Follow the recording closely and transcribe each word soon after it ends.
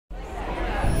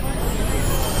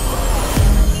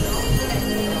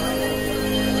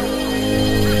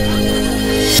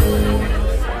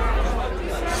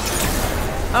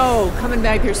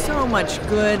coming back, there's so much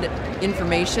good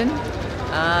information.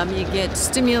 You get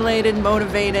stimulated,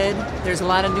 motivated. There's a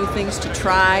lot of new things to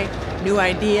try, new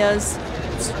ideas.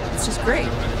 It's just great.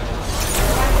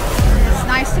 It's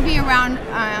nice to be around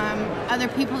other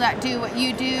people that do what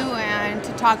you do and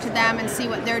to talk to them and see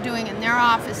what they're doing in their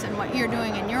office and what you're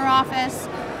doing in your office.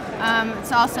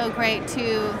 It's also great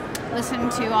to listen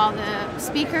to all the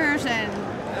speakers and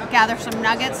gather some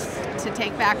nuggets to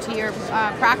take back to your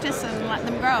practice and let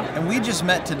them grow. And we just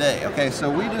met today, okay?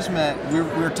 So we just met, we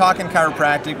were talking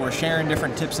chiropractic, we're sharing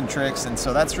different tips and tricks, and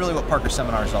so that's really what Parker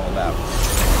Seminar is all about.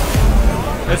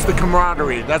 It's the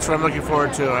camaraderie. That's what I'm looking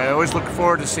forward to. I always look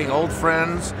forward to seeing old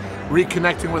friends,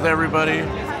 reconnecting with everybody,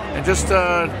 and just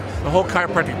the whole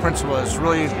chiropractic principle is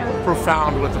really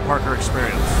profound with the Parker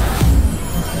experience.